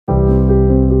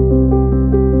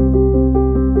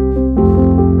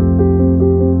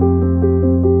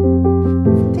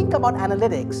about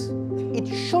analytics, it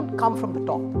should come from the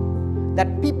top.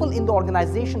 That people in the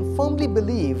organization firmly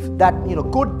believe that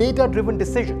good data-driven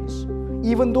decisions,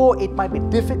 even though it might be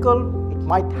difficult, it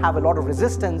might have a lot of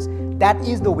resistance, that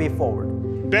is the way forward.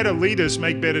 Better leaders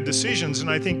make better decisions, and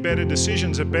I think better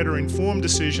decisions are better informed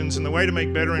decisions, and the way to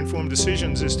make better informed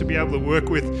decisions is to be able to work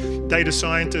with data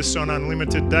scientists on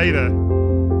unlimited data.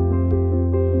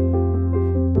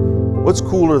 What's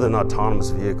cooler than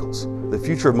autonomous vehicles? The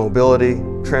future of mobility,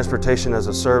 transportation as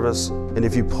a service, and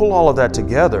if you pull all of that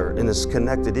together in this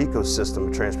connected ecosystem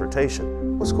of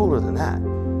transportation, what's cooler than that?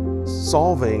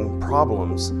 Solving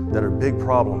problems that are big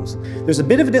problems. There's a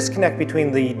bit of a disconnect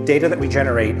between the data that we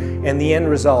generate and the end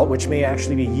result, which may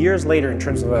actually be years later in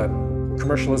terms of a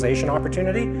commercialization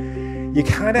opportunity. You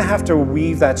kind of have to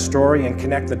weave that story and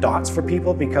connect the dots for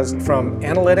people, because from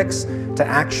analytics to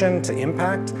action to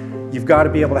impact, you've got to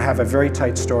be able to have a very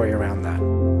tight story around that.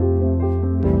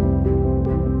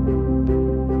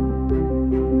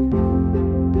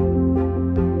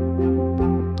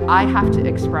 I have to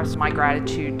express my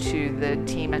gratitude to the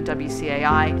team at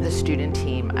WCAI, the student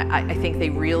team. I think they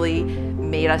really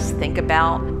made us think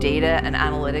about data and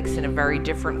analytics in a very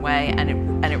different way, and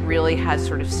it really has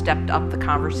sort of stepped up the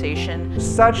conversation.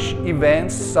 Such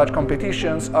events, such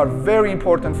competitions are very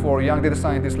important for young data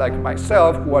scientists like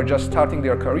myself who are just starting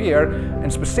their career,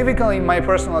 and specifically in my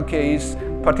personal case,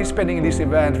 participating in this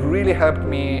event really helped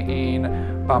me in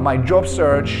my job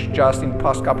search just in the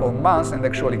past couple of months and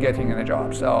actually getting in a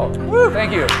job. So,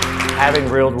 thank you. Having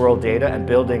real-world data and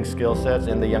building skill sets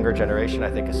in the younger generation,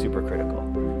 I think, is super critical.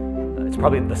 It's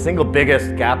probably the single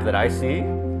biggest gap that I see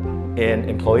in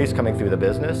employees coming through the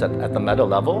business at the meta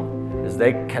level is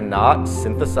they cannot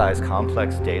synthesize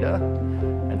complex data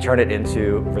and turn it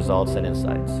into results and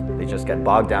insights. They just get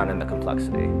bogged down in the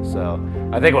complexity. So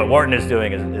I think what Wharton is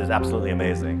doing is absolutely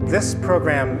amazing. This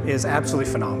program is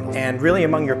absolutely phenomenal. And really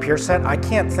among your peer set, I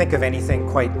can't think of anything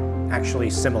quite actually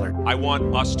similar. I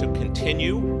want us to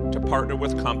continue to partner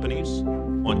with companies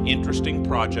on interesting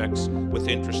projects with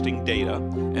interesting data,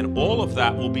 and all of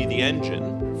that will be the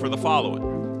engine for the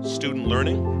following: student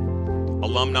learning,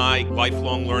 alumni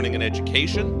lifelong learning and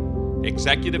education,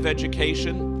 executive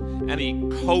education, and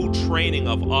a co-training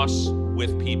of us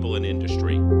with people in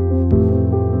industry.